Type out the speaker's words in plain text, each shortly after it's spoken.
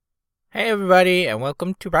Hey everybody, and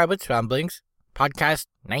welcome to Rabbit's Ramblings, podcast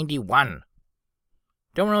 91.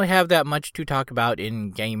 Don't really have that much to talk about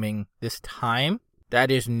in gaming this time.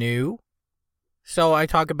 That is new. So I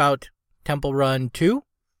talk about Temple Run 2.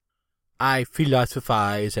 I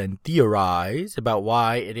philosophize and theorize about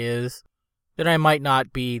why it is that I might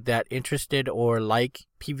not be that interested or like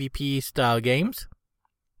PvP style games.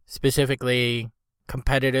 Specifically,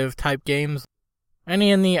 competitive type games. And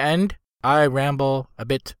in the end, I ramble a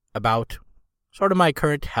bit about sort of my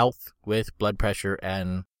current health with blood pressure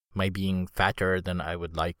and my being fatter than I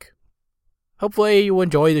would like. Hopefully you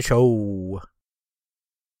enjoy the show.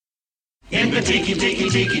 In the tiki room,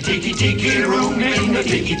 in the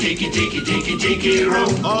tiki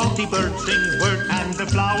room, all the birds sing word and the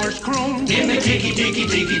flowers croon. In the tiki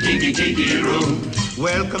room,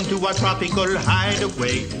 welcome to our tropical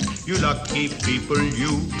hideaway, you lucky people,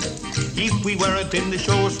 you. If we weren't in the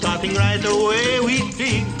show starting right away, we'd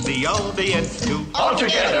dig the audience too. All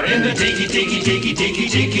together in the tiki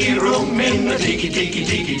room, in the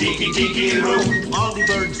tiki room, all the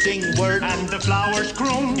birds sing word and the flowers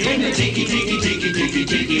croon. In the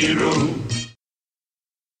tiki room.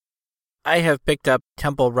 I have picked up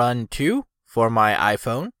Temple Run 2 for my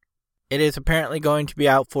iPhone. It is apparently going to be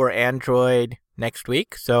out for Android next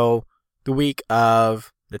week, so the week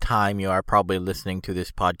of the time you are probably listening to this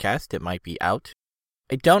podcast, it might be out.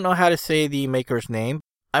 I don't know how to say the maker's name.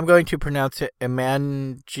 I'm going to pronounce it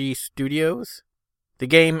Imanji Studios. The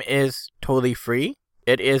game is totally free.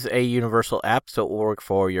 It is a universal app, so it will work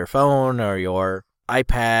for your phone or your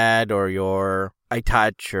iPad or your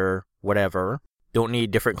iTouch or whatever. Don't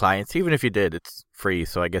need different clients. Even if you did, it's free,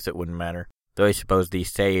 so I guess it wouldn't matter. Though I suppose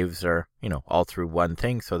these saves are, all through one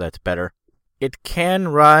thing, so that's better. It can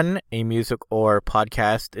run a music or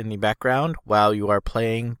podcast in the background while you are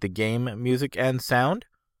playing the game music and sound.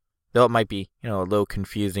 Though it might be, a little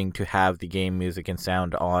confusing to have the game music and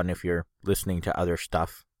sound on if you're listening to other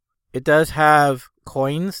stuff. It does have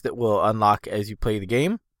coins that will unlock as you play the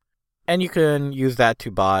game. And you can use that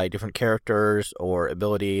to buy different characters or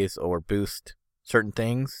abilities or boost certain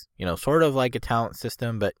things. Sort of like a talent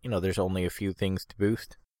system, but, there's only a few things to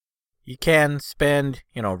boost. You can spend,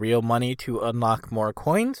 real money to unlock more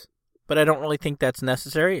coins, but I don't really think that's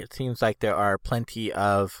necessary. It seems like there are plenty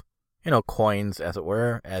of, coins, as it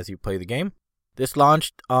were, as you play the game. This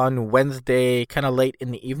launched on Wednesday, kind of late in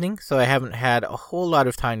the evening, so I haven't had a whole lot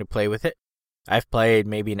of time to play with it. I've played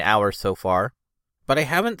maybe an hour so far, but I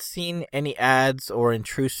haven't seen any ads or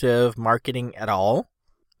intrusive marketing at all.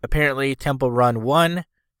 Apparently, Temple Run 1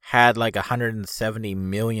 had like 170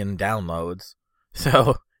 million downloads,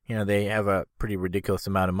 so they have a pretty ridiculous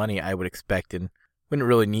amount of money, I would expect, and wouldn't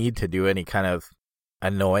really need to do any kind of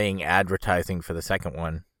annoying advertising for the second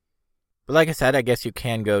one. But like I said, I guess you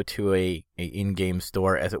can go to a in-game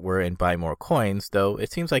store, as it were, and buy more coins, though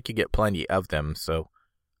it seems like you get plenty of them, so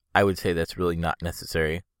I would say that's really not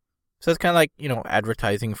necessary. So it's kind of like,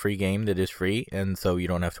 advertising a free game that is free, and so you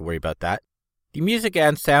don't have to worry about that. The music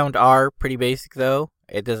and sound are pretty basic, though.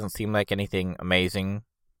 It doesn't seem like anything amazing.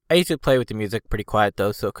 I usually play with the music pretty quiet,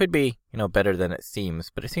 though, so it could be, better than it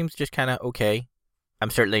seems. But it seems just kind of okay. I'm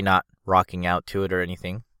certainly not rocking out to it or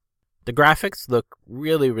anything. The graphics look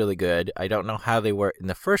really, really good. I don't know how they were in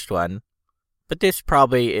the first one, but this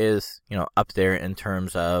probably is, up there in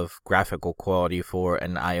terms of graphical quality for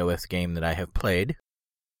an iOS game that I have played.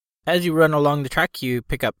 As you run along the track, you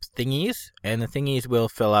pick up thingies, and the thingies will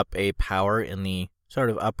fill up a power in the sort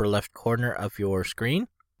of upper left corner of your screen.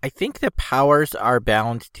 I think the powers are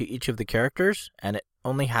bound to each of the characters, and it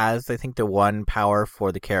only has, I think, the one power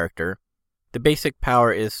for the character. The basic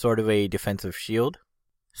power is sort of a defensive shield.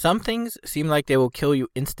 Some things seem like they will kill you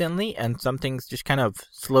instantly, and some things just kind of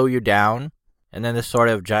slow you down, and then this sort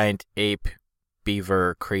of giant ape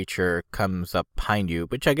beaver creature comes up behind you,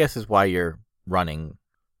 which I guess is why you're running,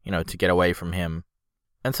 to get away from him.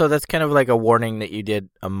 And so that's kind of like a warning that you did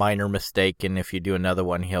a minor mistake, and if you do another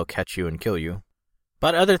one, he'll catch you and kill you.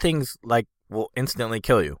 But other things, will instantly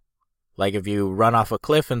kill you. Like if you run off a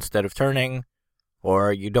cliff instead of turning,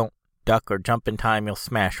 or you don't duck or jump in time, you'll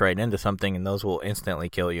smash right into something, and those will instantly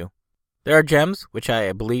kill you. There are gems, which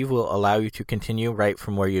I believe will allow you to continue right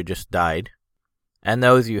from where you just died. And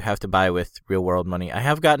those you have to buy with real-world money. I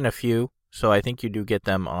have gotten a few, so I think you do get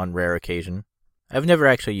them on rare occasion. I've never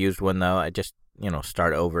actually used one, though. I just,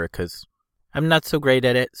 start over, because I'm not so great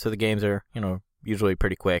at it, so the games are, usually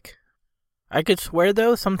pretty quick. I could swear,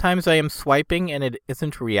 though, sometimes I am swiping and it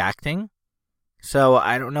isn't reacting. So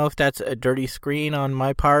I don't know if that's a dirty screen on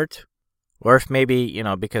my part, or if maybe,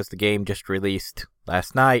 because the game just released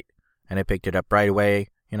last night and I picked it up right away,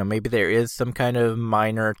 maybe there is some kind of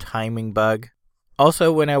minor timing bug.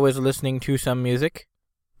 Also, when I was listening to some music,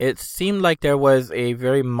 it seemed like there was a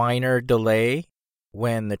very minor delay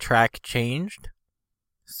when the track changed.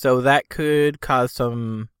 So that could cause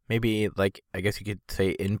some, maybe, like, I guess you could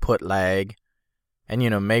say input lag.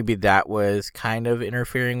 And, maybe that was kind of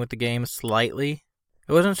interfering with the game slightly.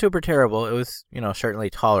 It wasn't super terrible. It was,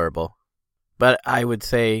 certainly tolerable. But I would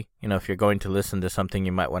say, if you're going to listen to something,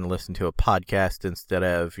 you might want to listen to a podcast instead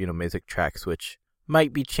of, music tracks, which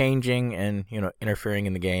might be changing and, interfering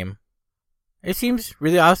in the game. It seems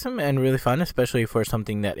really awesome and really fun, especially for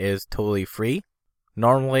something that is totally free.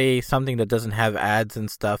 Normally, something that doesn't have ads and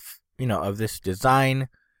stuff, of this design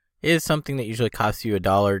is something that usually costs you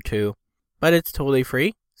 $1 or $2. But it's totally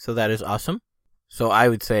free, so that is awesome. So I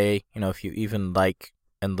would say, if you even like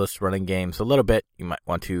endless running games a little bit, you might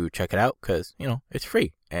want to check it out because, it's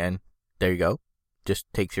free. And there you go. Just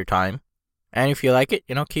takes your time. And if you like it,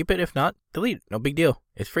 keep it. If not, delete it. No big deal.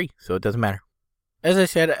 It's free, so it doesn't matter. As I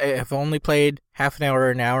said, I have only played half an hour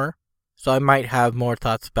or an hour, so I might have more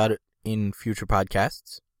thoughts about it in future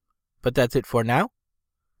podcasts. But that's it for now.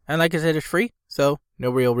 And like I said, it's free, so no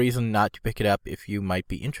real reason not to pick it up if you might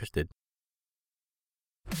be interested.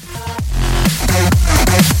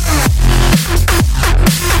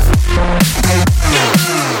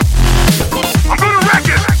 I'm gonna wreck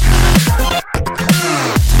it!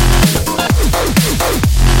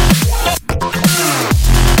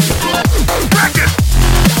 Wreck it!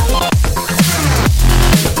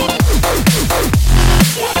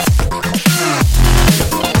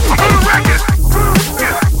 I'm gonna wreck it!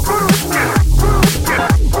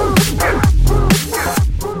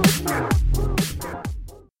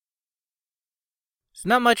 There's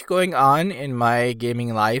not much going on in my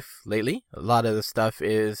gaming life lately. A lot of the stuff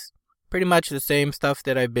is pretty much the same stuff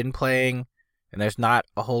that I've been playing, and there's not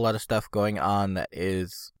a whole lot of stuff going on that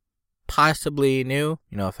is possibly new.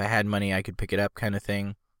 If I had money, I could pick it up kind of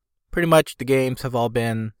thing. Pretty much the games have all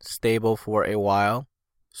been stable for a while.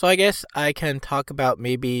 So I guess I can talk about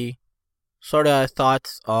maybe sort of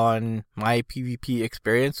thoughts on my PvP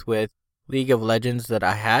experience with League of Legends that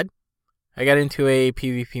I had. I got into a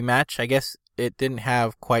PvP match. I guess it didn't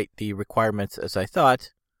have quite the requirements as I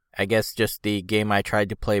thought. I guess just the game I tried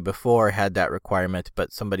to play before had that requirement,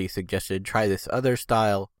 but somebody suggested try this other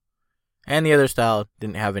style, and the other style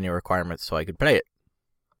didn't have any requirements, so I could play it.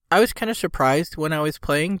 I was kind of surprised when I was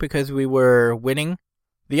playing because we were winning.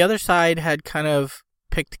 The other side had kind of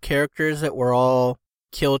picked characters that were all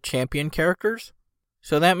kill champion characters,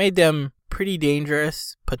 so that made them pretty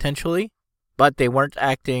dangerous, potentially. But they weren't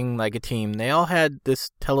acting like a team. They all had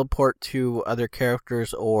this teleport to other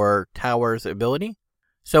characters or towers ability.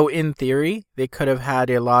 So in theory, they could have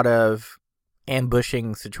had a lot of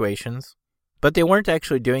ambushing situations. But they weren't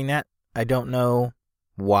actually doing that. I don't know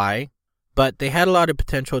why. But they had a lot of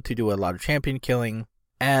potential to do a lot of champion killing.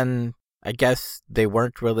 And I guess they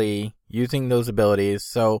weren't really using those abilities.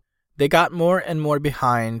 So they got more and more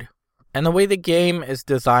behind. And the way the game is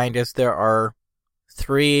designed is there are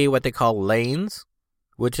 3 what they call lanes,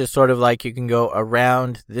 which is sort of like you can go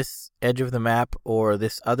around this edge of the map or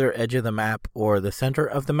this other edge of the map or the center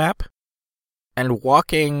of the map. And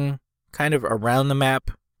walking kind of around the map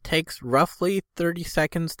takes roughly 30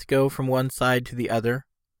 seconds to go from one side to the other.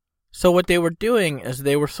 So what they were doing is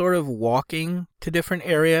they were sort of walking to different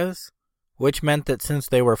areas, which meant that since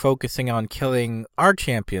they were focusing on killing our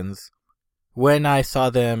champions, when I saw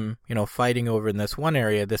them, fighting over in this one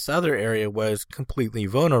area, this other area was completely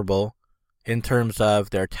vulnerable in terms of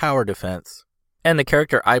their tower defense. And the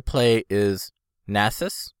character I play is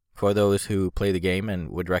Nasus, for those who play the game and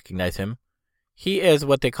would recognize him. He is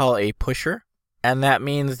what they call a pusher, and that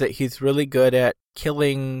means that he's really good at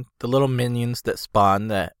killing the little minions that spawn,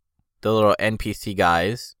 the little NPC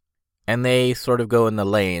guys, and they sort of go in the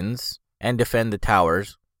lanes and defend the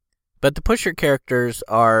towers. But the pusher characters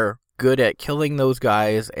are good at killing those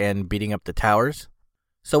guys and beating up the towers.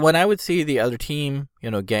 So when I would see the other team,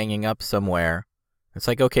 ganging up somewhere, it's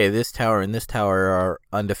like, okay, this tower and this tower are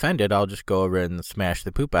undefended. I'll just go over and smash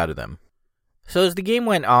the poop out of them. So as the game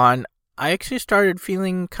went on, I actually started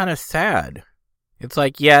feeling kind of sad. It's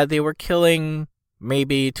like, yeah, they were killing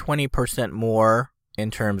maybe 20% more in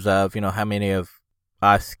terms of, how many of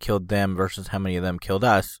us killed them versus how many of them killed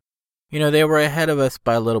us. They were ahead of us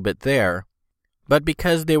by a little bit there. But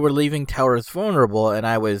because they were leaving towers vulnerable and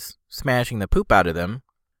I was smashing the poop out of them,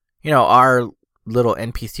 our little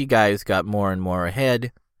NPC guys got more and more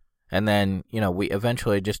ahead. And then, we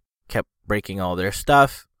eventually just kept breaking all their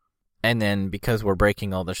stuff. And then because we're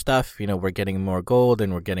breaking all their stuff, we're getting more gold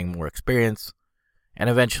and we're getting more experience. And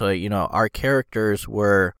eventually, our characters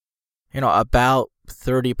were, about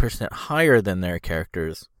 30% higher than their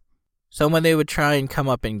characters. So when they would try and come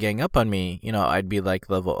up and gang up on me, I'd be like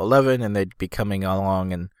level 11 and they'd be coming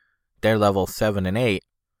along and they're level 7 and 8.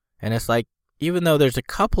 And it's like, even though there's a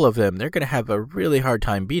couple of them, they're going to have a really hard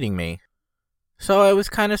time beating me. So I was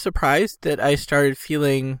kind of surprised that I started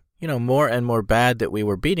feeling, more and more bad that we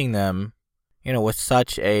were beating them, with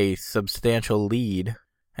such a substantial lead.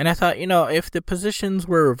 And I thought, if the positions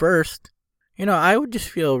were reversed, I would just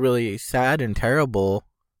feel really sad and terrible.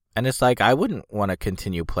 And it's like, I wouldn't want to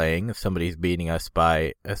continue playing if somebody's beating us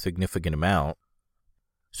by a significant amount.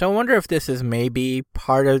 So I wonder if this is maybe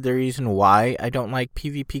part of the reason why I don't like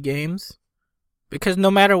PvP games. Because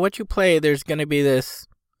no matter what you play, there's going to be this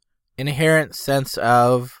inherent sense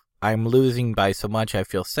of, I'm losing by so much I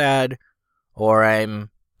feel sad, or I'm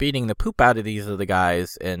beating the poop out of these other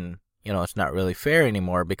guys, and, it's not really fair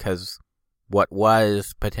anymore because what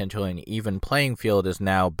was potentially an even playing field is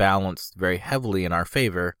now balanced very heavily in our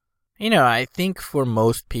favor. I think for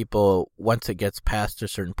most people, once it gets past a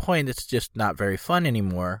certain point, it's just not very fun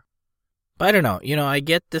anymore. But I don't know, I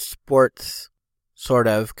get the sports sort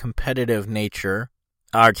of competitive nature,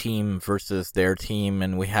 our team versus their team,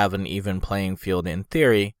 and we have an even playing field in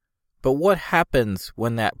theory. But what happens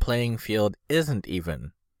when that playing field isn't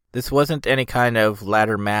even? This wasn't any kind of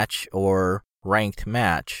ladder match or ranked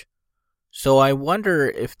match. So I wonder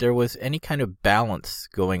if there was any kind of balance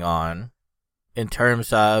going on in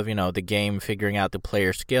terms of, the game figuring out the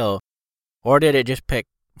player skill, or did it just pick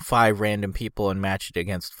 5 random people and match it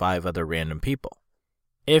against 5 other random people?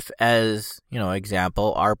 If, as,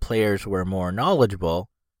 example, our players were more knowledgeable,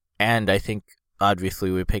 and I think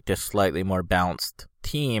obviously we picked a slightly more balanced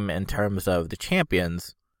team in terms of the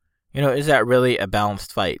champions, is that really a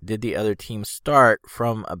balanced fight? Did the other team start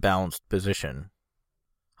from a balanced position?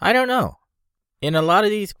 I don't know. In a lot of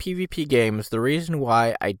these PvP games, the reason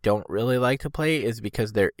why I don't really like to play is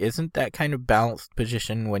because there isn't that kind of balanced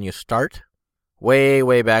position when you start. Way,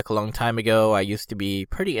 way back a long time ago, I used to be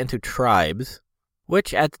pretty into tribes,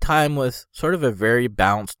 which at the time was sort of a very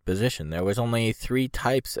balanced position. There was only 3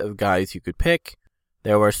 types of guys you could pick.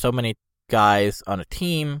 There were so many guys on a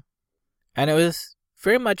team, and it was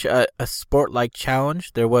very much a sport-like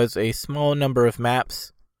challenge. There was a small number of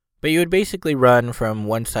maps, but you would basically run from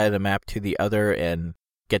one side of the map to the other and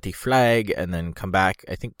get the flag and then come back.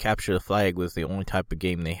 I think capture the flag was the only type of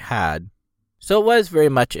game they had. So it was very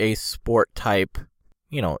much a sport type,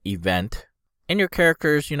 event. And your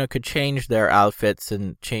characters, could change their outfits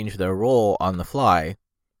and change their role on the fly.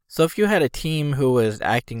 So if you had a team who was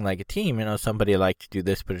acting like a team, somebody liked to do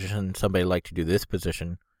this position, somebody liked to do this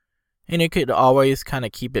position, and you could always kind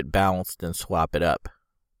of keep it balanced and swap it up.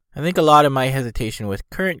 I think a lot of my hesitation with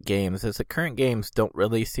current games is that current games don't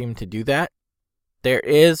really seem to do that. There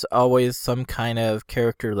is always some kind of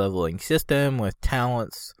character leveling system with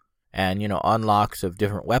talents and, unlocks of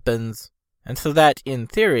different weapons. And so that, in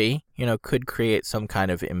theory, could create some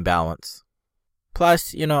kind of imbalance.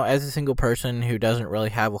 Plus, as a single person who doesn't really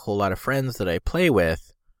have a whole lot of friends that I play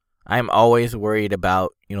with, I'm always worried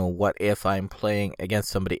about, what if I'm playing against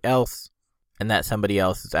somebody else and that somebody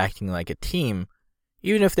else is acting like a team.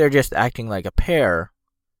 Even if they're just acting like a pair,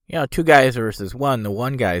 2 guys versus 1, the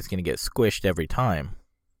one guy is going to get squished every time.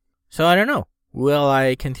 So I don't know. Will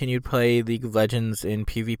I continue to play League of Legends in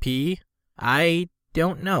PvP? I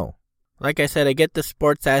don't know. Like I said, I get the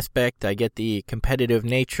sports aspect, I get the competitive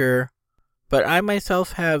nature, but I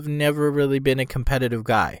myself have never really been a competitive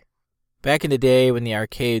guy. Back in the day when the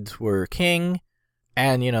arcades were king,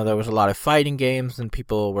 and, there was a lot of fighting games, and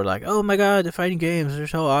people were like, oh my god, the fighting games are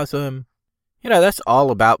so awesome. That's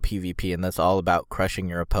all about PvP, and that's all about crushing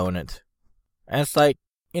your opponent. And it's like,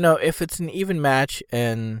 if it's an even match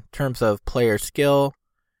in terms of player skill,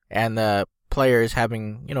 and the players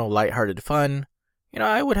having, lighthearted fun,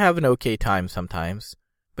 I would have an okay time sometimes.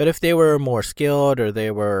 But if they were more skilled, or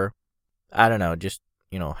they were, I don't know, just,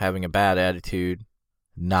 having a bad attitude,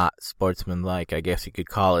 not sportsmanlike, I guess you could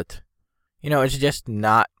call it, it's just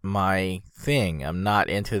not my thing. I'm not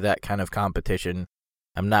into that kind of competition.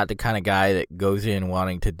 I'm not the kind of guy that goes in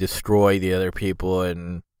wanting to destroy the other people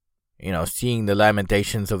and, seeing the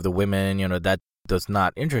lamentations of the women, that does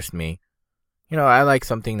not interest me. I like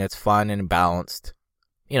something that's fun and balanced.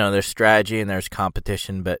 There's strategy and there's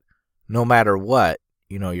competition, but no matter what,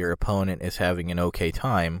 your opponent is having an okay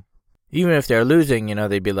time. Even if they're losing,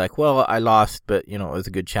 they'd be like, well, I lost, but, it was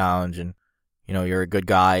a good challenge and, you're a good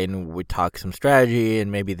guy and we talk some strategy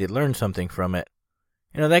and maybe they'd learn something from it.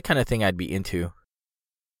 That kind of thing I'd be into.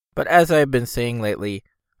 But as I've been saying lately,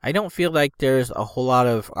 I don't feel like there's a whole lot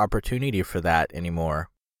of opportunity for that anymore.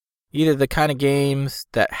 Either the kind of games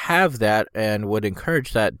that have that and would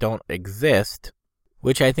encourage that don't exist,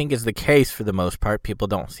 which I think is the case for the most part. People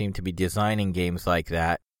don't seem to be designing games like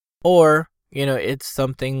that. Or, it's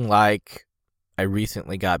something like I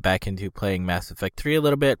recently got back into playing Mass Effect 3 a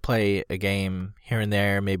little bit, play a game here and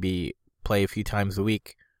there, maybe play a few times a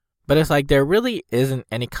week. But it's like there really isn't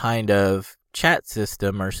any kind of chat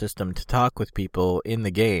system or system to talk with people in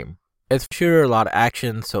the game. It's sure a lot of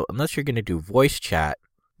action, so unless you're going to do voice chat,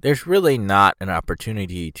 there's really not an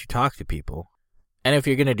opportunity to talk to people. And if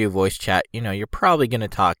you're going to do voice chat, you're probably going to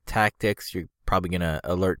talk tactics. You're probably going to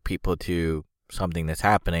alert people to something that's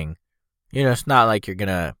happening. It's not like you're going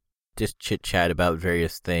to just chit-chat about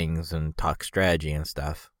various things and talk strategy and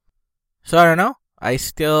stuff. So I don't know. I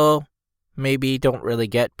still maybe don't really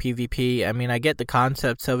get PvP. I mean, I get the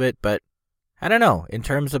concepts of it, but I don't know. In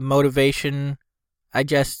terms of motivation,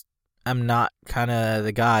 I'm not kind of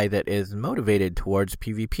the guy that is motivated towards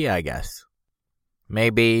PvP, I guess.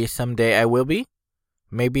 Maybe someday I will be.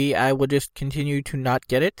 Maybe I will just continue to not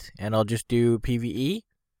get it, and I'll just do PvE.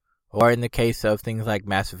 Or in the case of things like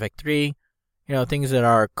Mass Effect 3, things that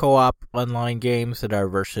are co-op online games that are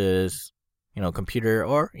versus, computer,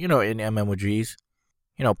 or, in MMOGs,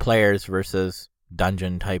 players versus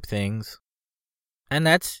dungeon type things. And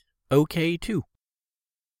that's okay too.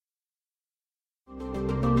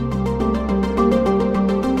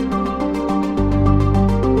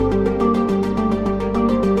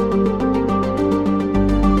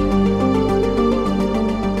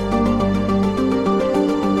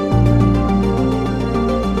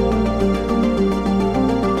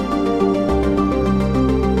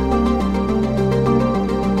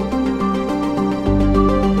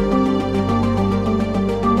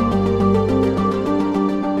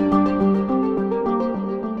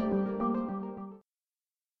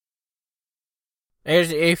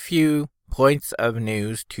 There's a few points of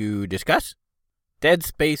news to discuss. Dead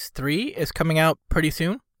Space 3 is coming out pretty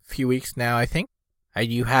soon. A few weeks now, I think. I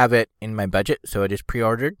do have it in my budget, so it is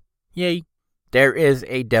pre-ordered. Yay. There is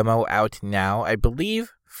a demo out now, I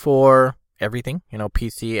believe, for everything,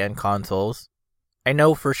 PC and consoles. I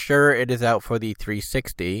know for sure it is out for the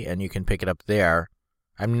 360, and you can pick it up there.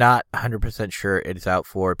 I'm not 100% sure it is out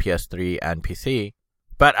for PS3 and PC,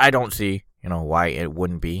 but I don't see, why it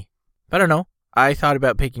wouldn't be. But I don't know. I thought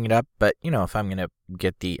about picking it up, but, if I'm going to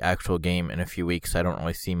get the actual game in a few weeks, I don't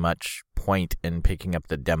really see much point in picking up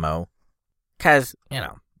the demo. Because,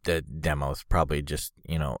 the demo's probably just,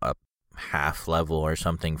 a half level or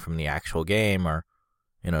something from the actual game, or,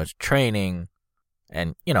 it's training.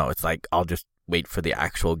 And, it's like, I'll just wait for the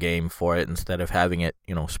actual game for it instead of having it,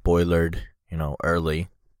 spoilered, early.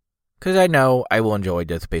 Because I know I will enjoy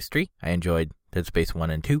Dead Space 3. I enjoyed Dead Space 1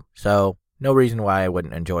 and 2, so no reason why I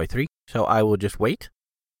wouldn't enjoy 3. So I will just wait.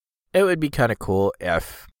 It would be kind of cool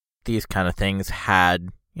if these kind of things had,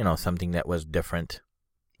 something that was different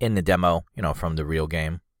in the demo, from the real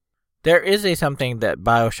game. There is something that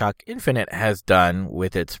BioShock Infinite has done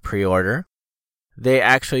with its pre-order. They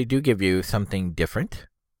actually do give you something different.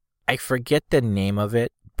 I forget the name of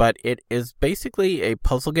it, but it is basically a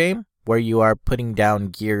puzzle game where you are putting down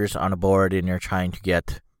gears on a board and you're trying to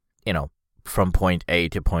get, from point A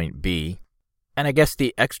to point B. And I guess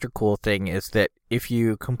the extra cool thing is that if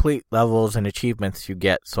you complete levels and achievements, you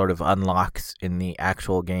get sort of unlocks in the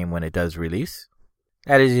actual game when it does release.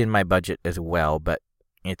 That is in my budget as well, but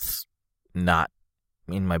it's not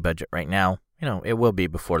in my budget right now. It will be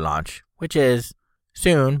before launch, which is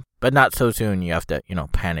soon, but not so soon you have to,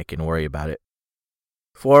 panic and worry about it.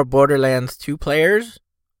 For Borderlands 2 players,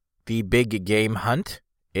 the big game hunt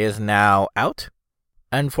is now out.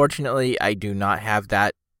 Unfortunately, I do not have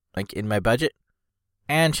that in my budget.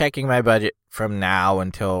 And checking my budget from now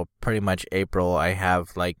until pretty much April, I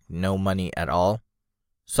have no money at all.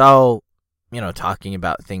 So, talking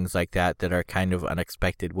about things like that are kind of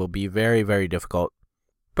unexpected will be very, very difficult.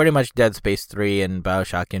 Pretty much Dead Space 3 and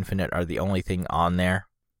BioShock Infinite are the only thing on there.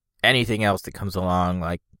 Anything else that comes along,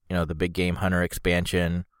 the Big Game Hunter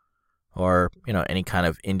expansion, or, any kind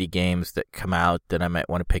of indie games that come out that I might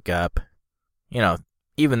want to pick up,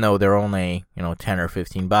 even though they're only, 10 or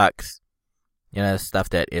 $15, stuff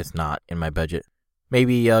that is not in my budget.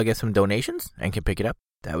 Maybe I'll get some donations and can pick it up.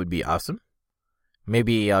 That would be awesome.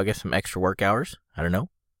 Maybe I'll get some extra work hours. I don't know.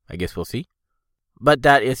 I guess we'll see. But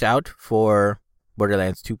that is out for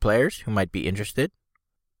Borderlands 2 players who might be interested.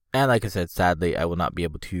 And like I said, sadly, I will not be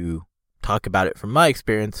able to talk about it from my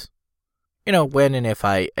experience. When and if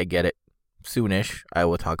I get it soonish, I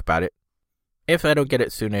will talk about it. If I don't get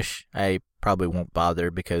it soonish, I probably won't bother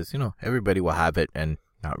because, everybody will have it and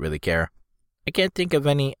not really care. I can't think of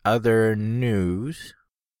any other news.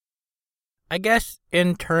 I guess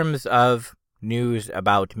in terms of news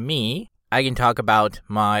about me, I can talk about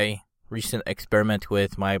my recent experiment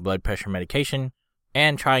with my blood pressure medication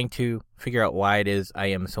and trying to figure out why it is I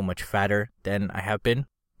am so much fatter than I have been.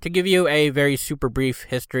 To give you a very super brief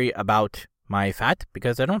history about my fat,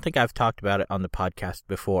 because I don't think I've talked about it on the podcast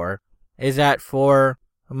before, is that for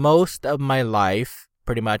most of my life,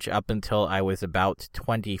 pretty much up until I was about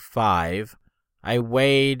 25, I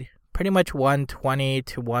weighed pretty much 120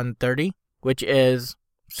 to 130, which is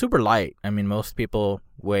super light. I mean, most people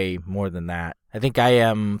weigh more than that. I think I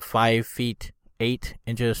am 5 feet 8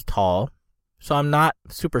 inches tall, so I'm not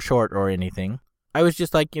super short or anything. I was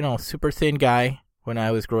just like, super thin guy when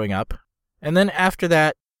I was growing up. And then after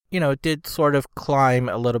that, it did sort of climb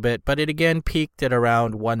a little bit, but it again peaked at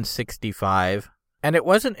around 165. And it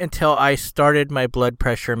wasn't until I started my blood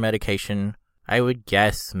pressure medication, I would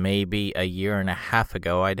guess maybe a year and a half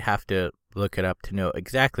ago. I'd have to look it up to know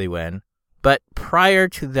exactly when. But prior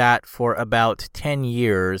to that, for about 10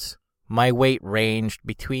 years, my weight ranged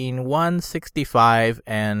between 165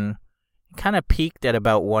 and kind of peaked at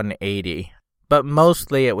about 180. But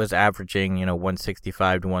mostly it was averaging,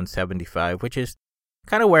 165 to 175, which is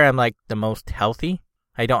kind of where I'm like the most healthy.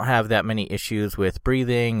 I don't have that many issues with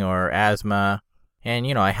breathing or asthma. And,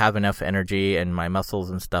 I have enough energy and my muscles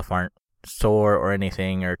and stuff aren't sore or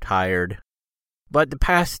anything or tired. But the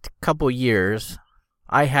past couple years,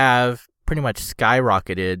 I have pretty much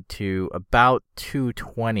skyrocketed to about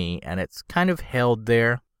 220 and it's kind of held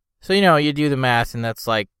there. So, you do the math and that's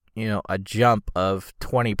like, a jump of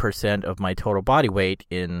 20% of my total body weight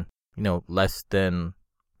in, less than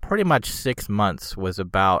pretty much 6 months was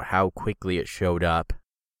about how quickly it showed up.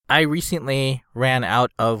 I recently ran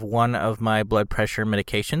out of one of my blood pressure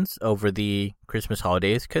medications over the Christmas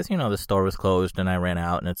holidays because, the store was closed and I ran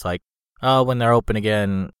out and it's like, oh, when they're open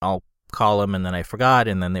again, I'll call them, and then I forgot,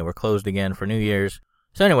 and then they were closed again for New Year's.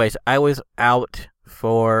 So anyways, I was out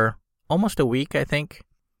for almost a week, I think,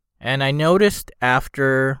 and I noticed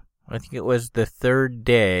after, I think it was the third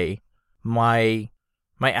day, my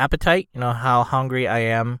appetite, how hungry I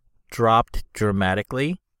am, dropped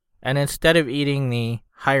dramatically, and instead of eating the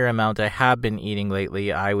higher amount I have been eating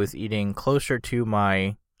lately, I was eating closer to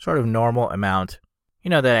my sort of normal amount,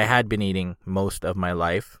 that I had been eating most of my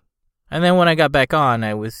life. And then when I got back on,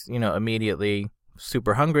 I was, immediately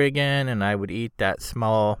super hungry again, and I would eat that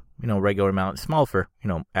small, regular amount, small for,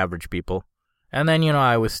 average people. And then,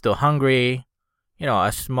 I was still hungry.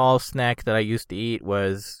 A small snack that I used to eat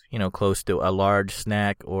was, close to a large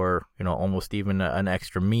snack or, almost even an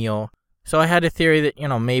extra meal. So I had a theory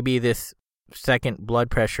that, maybe this second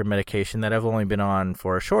blood pressure medication that I've only been on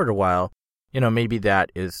for a shorter while, maybe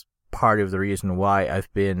that is part of the reason why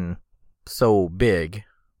I've been so big.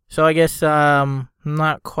 So I guess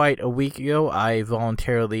not quite a week ago, I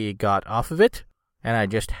voluntarily got off of it, and I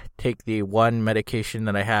just take the one medication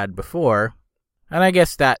that I had before. And I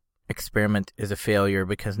guess that experiment is a failure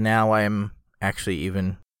because now I'm actually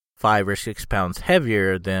even 5 or 6 pounds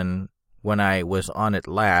heavier than when I was on it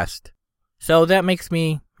last. So that makes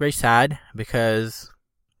me very sad because,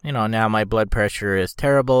 now my blood pressure is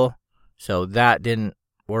terrible. So that didn't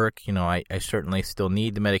work. I certainly still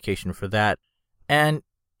need the medication for that. And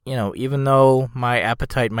even though my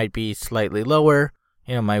appetite might be slightly lower,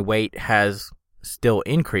 my weight has still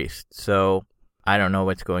increased. So I don't know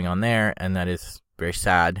what's going on there, and that is very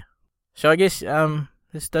sad. So I guess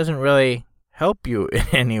this doesn't really help you in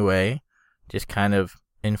any way. Just kind of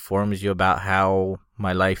informs you about how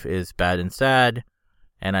my life is bad and sad,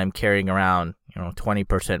 and I'm carrying around,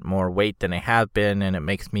 20% more weight than I have been, and it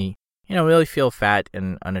makes me, really feel fat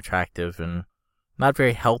and unattractive and not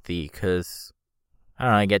very healthy because I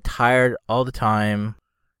don't know, I get tired all the time.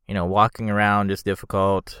 Walking around is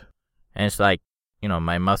difficult. And it's like,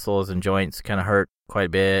 my muscles and joints kind of hurt quite a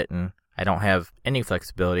bit. And I don't have any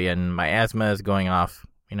flexibility. And my asthma is going off,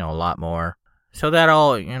 a lot more. So that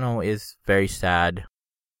all, is very sad.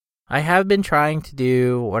 I have been trying to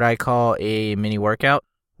do what I call a mini workout,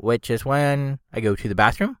 which is when I go to the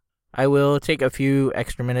bathroom. I will take a few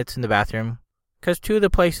extra minutes in the bathroom. Because 2 of the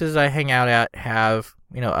places I hang out at have,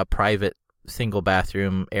 a private single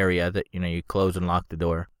bathroom area that, you close and lock the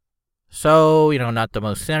door. So, not the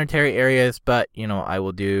most sanitary areas, but, I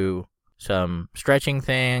will do some stretching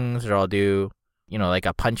things, or I'll do, like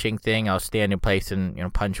a punching thing. I'll stand in place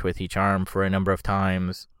and, punch with each arm for a number of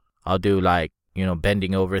times. I'll do like,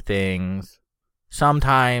 bending over things.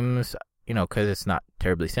 Sometimes, because it's not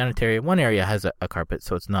terribly sanitary. One area has a carpet,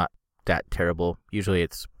 so it's not that terrible. Usually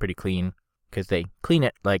it's pretty clean because they clean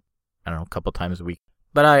it like, a couple times a week.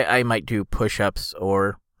 But I might do push-ups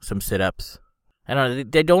or some sit-ups. I don't know,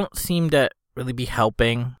 they don't seem to really be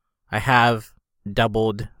helping. I have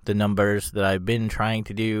doubled the numbers that I've been trying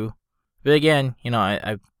to do. But again,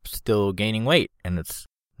 I'm still gaining weight, and it's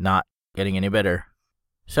not getting any better.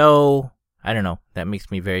 So, I don't know. That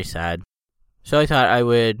makes me very sad. So I thought I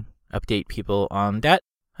would update people on that.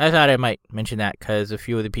 I thought I might mention that because a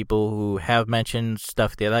few of the people who have mentioned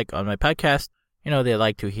stuff they like on my podcast, they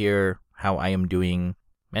like to hear how I am doing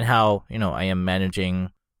and how, I am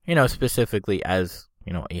managing, specifically as,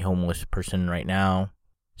 a homeless person right now.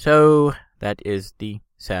 So that is the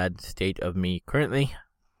sad state of me currently.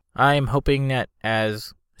 I'm hoping that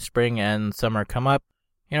as spring and summer come up,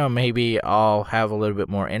 maybe I'll have a little bit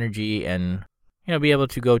more energy and, be able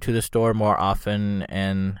to go to the store more often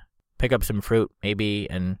and pick up some fruit maybe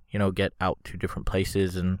and, get out to different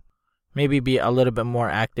places and maybe be a little bit more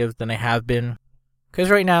active than I have been. Because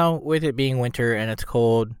right now, with it being winter and it's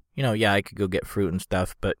cold, I could go get fruit and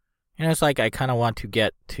stuff, but, it's like I kind of want to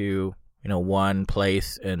get to, one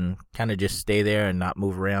place and kind of just stay there and not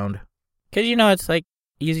move around. Because, it's like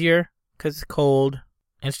easier because it's cold.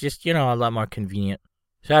 It's just, a lot more convenient.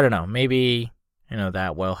 So I don't know, maybe,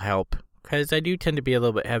 that will help. Because I do tend to be a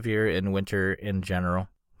little bit heavier in winter in general,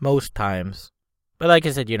 most times. But like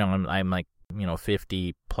I said, I'm like,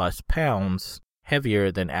 50 plus pounds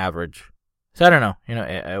heavier than average. So I don't know,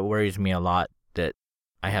 it worries me a lot that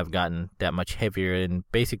I have gotten that much heavier in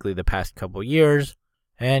basically the past couple years.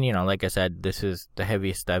 And, like I said, this is the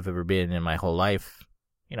heaviest I've ever been in my whole life.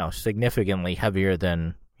 Significantly heavier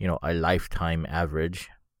than, a lifetime average.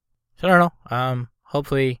 So I don't know,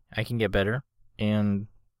 hopefully I can get better. And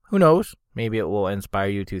who knows, maybe it will inspire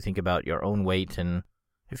you to think about your own weight and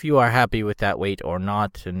if you are happy with that weight or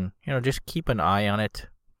not. And, just keep an eye on it.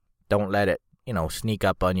 Don't let it, sneak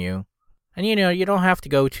up on you. And, you don't have to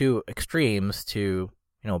go to extremes to,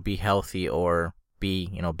 be healthy or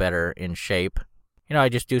be, better in shape. I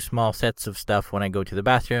just do small sets of stuff when I go to the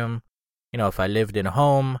bathroom. If I lived in a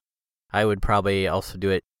home, I would probably also do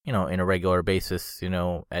it, in a regular basis,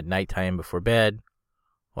 at nighttime before bed.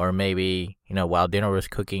 Or maybe, while dinner was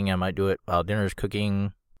cooking, I might do it while dinner's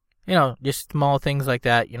cooking. Just small things like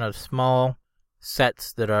that, small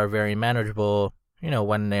sets that are very manageable,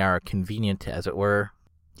 when they are convenient, as it were.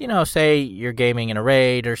 Say you're gaming in a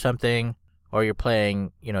raid or something, or you're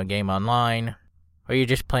playing, a game online, or you're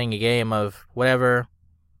just playing a game of whatever.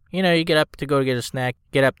 You get up to go get a snack,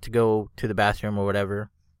 get up to go to the bathroom or whatever.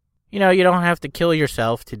 You don't have to kill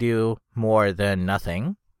yourself to do more than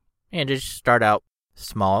nothing. And just start out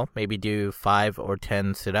small, maybe do 5 or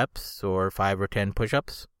 10 sit-ups or 5 or 10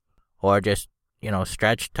 push-ups. Or just,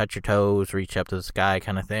 stretch, touch your toes, reach up to the sky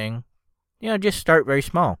kind of thing. Just start very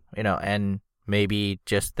small, and maybe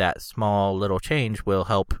just that small little change will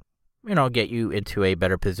help, get you into a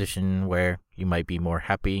better position where you might be more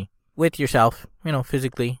happy with yourself,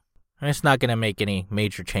 physically. And it's not going to make any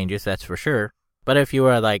major changes, that's for sure. But if you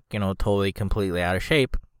are like, totally, completely out of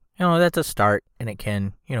shape, that's a start, and it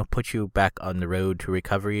can, put you back on the road to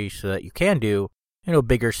recovery so that you can do,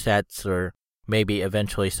 bigger sets, or maybe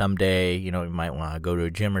eventually someday, you might want to go to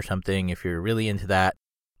a gym or something if you're really into that.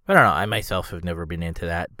 I don't know, I myself have never been into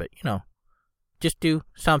that, but, just do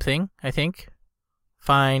something, I think.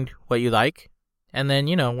 Find what you like, and then,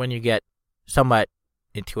 when you get somewhat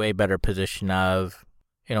into a better position of,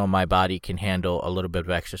 my body can handle a little bit of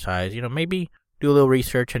exercise, maybe do a little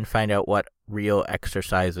research and find out what real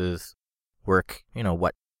exercises work,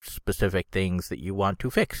 what specific things that you want to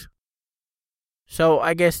fix. So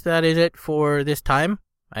I guess that is it for this time.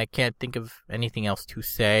 I can't think of anything else to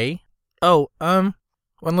say. Oh, one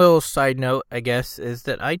little side note, I guess, is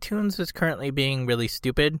that iTunes is currently being really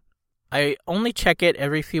stupid. I only check it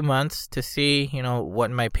every few months to see,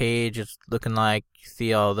 what my page is looking like,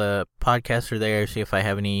 see all the podcasts are there, see if I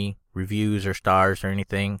have any reviews or stars or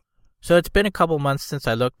anything. So it's been a couple months since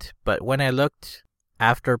I looked, but when I looked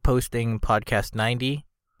after posting podcast 90,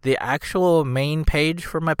 the actual main page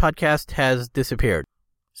for my podcast has disappeared.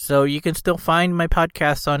 So you can still find my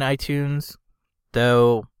podcasts on iTunes,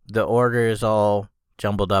 though the order is all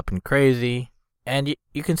jumbled up and crazy. And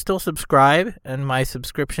you can still subscribe, and my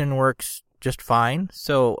subscription works just fine.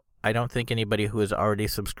 So I don't think anybody who is already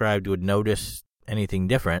subscribed would notice anything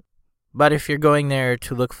different. But if you're going there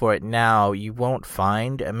to look for it now, you won't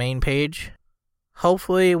find a main page.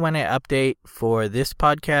 Hopefully, when I update for this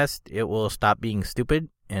podcast, it will stop being stupid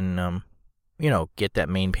and, get that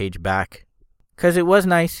main page back. Because it was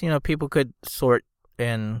nice, people could sort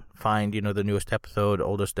and find, the newest episode,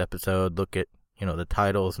 oldest episode, look at, the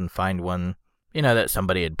titles and find one, that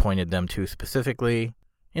somebody had pointed them to specifically.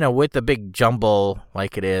 With the big jumble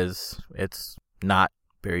like it is, it's not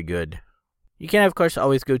very good. You can, of course,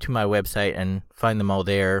 always go to my website and find them all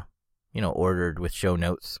there, ordered with show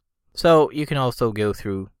notes. So you can also go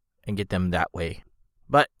through and get them that way.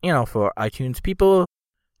 But, for iTunes people,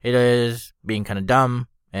 it is being kind of dumb,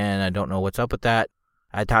 and I don't know what's up with that.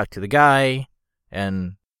 I talked to the guy,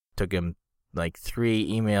 and took him like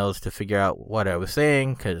 3 emails to figure out what I was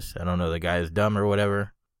saying, because I don't know, the guy is dumb or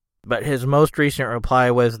whatever. But his most recent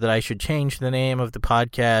reply was that I should change the name of the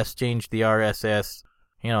podcast, change the RSS,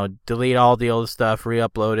 delete all the old stuff,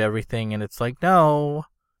 re-upload everything, and it's like, no,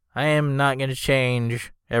 I am not going to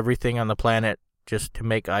change everything on the planet just to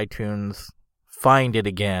make iTunes find it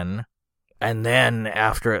again, and then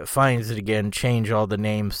after it finds it again, change all the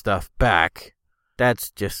name stuff back. That's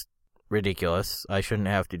just ridiculous. I shouldn't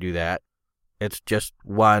have to do that. It's just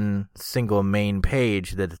one single main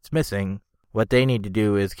page that it's missing. What they need to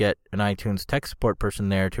do is get an iTunes tech support person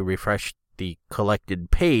there to refresh the collected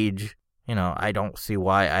page. I don't see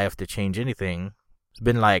why I have to change anything. It's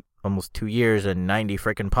been like almost 2 years and 90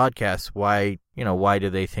 frickin' podcasts. Why do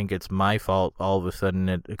they think it's my fault all of a sudden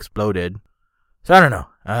it exploded? So I don't know.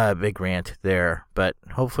 Big rant there. But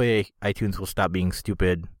hopefully iTunes will stop being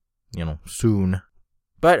stupid, soon.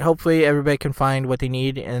 But hopefully everybody can find what they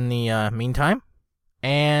need in the meantime.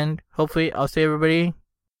 And hopefully I'll see everybody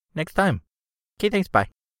next time. Okay, thanks, bye.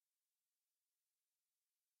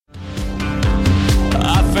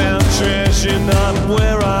 I found treasure not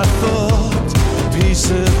where I thought. Peace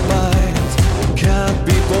of mind can't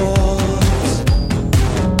be bought.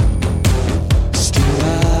 Still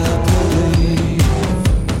I believe.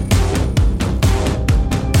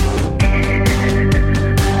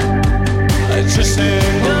 I just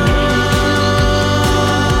hang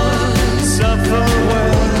on, suffer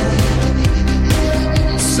well.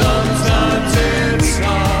 Sometimes it's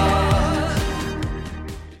hard.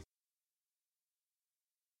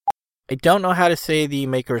 I don't know how to say the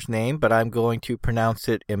maker's name, but I'm going to pronounce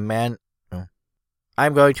it Imagine.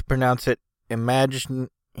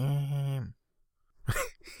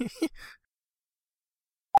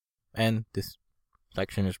 And this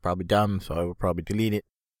section is probably dumb, so I will probably delete it.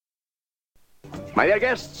 My dear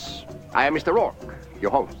guests, I am Mr. Rourke,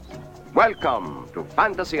 your host. Welcome to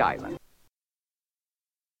Fantasy Island.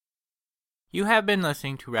 You have been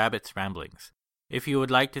listening to Rabbit's Ramblings. If you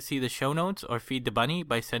would like to see the show notes or feed the bunny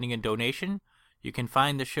by sending a donation, you can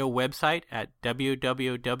find the show website at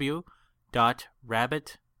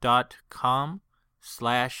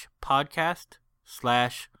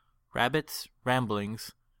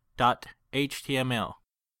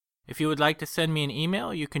If you would like to send me an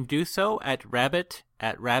email, you can do so at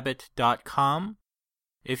rabbit@rabbit.com.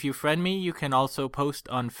 If you friend me, you can also post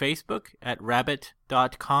on Facebook at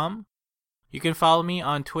rabbit.com. You can follow me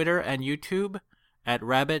on Twitter and YouTube at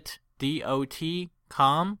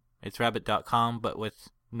rabbitdot.com. It's rabbit.com, but with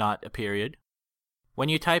not a period. When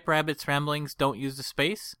you type Rabbit's Ramblings, don't use the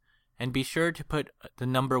space, and be sure to put the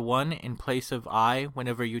number 1 in place of I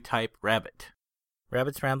whenever you type rabbit.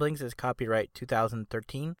 Rabbit's Ramblings is copyright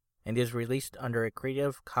 2013 and is released under a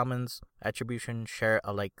Creative Commons Attribution Share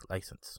Alike license.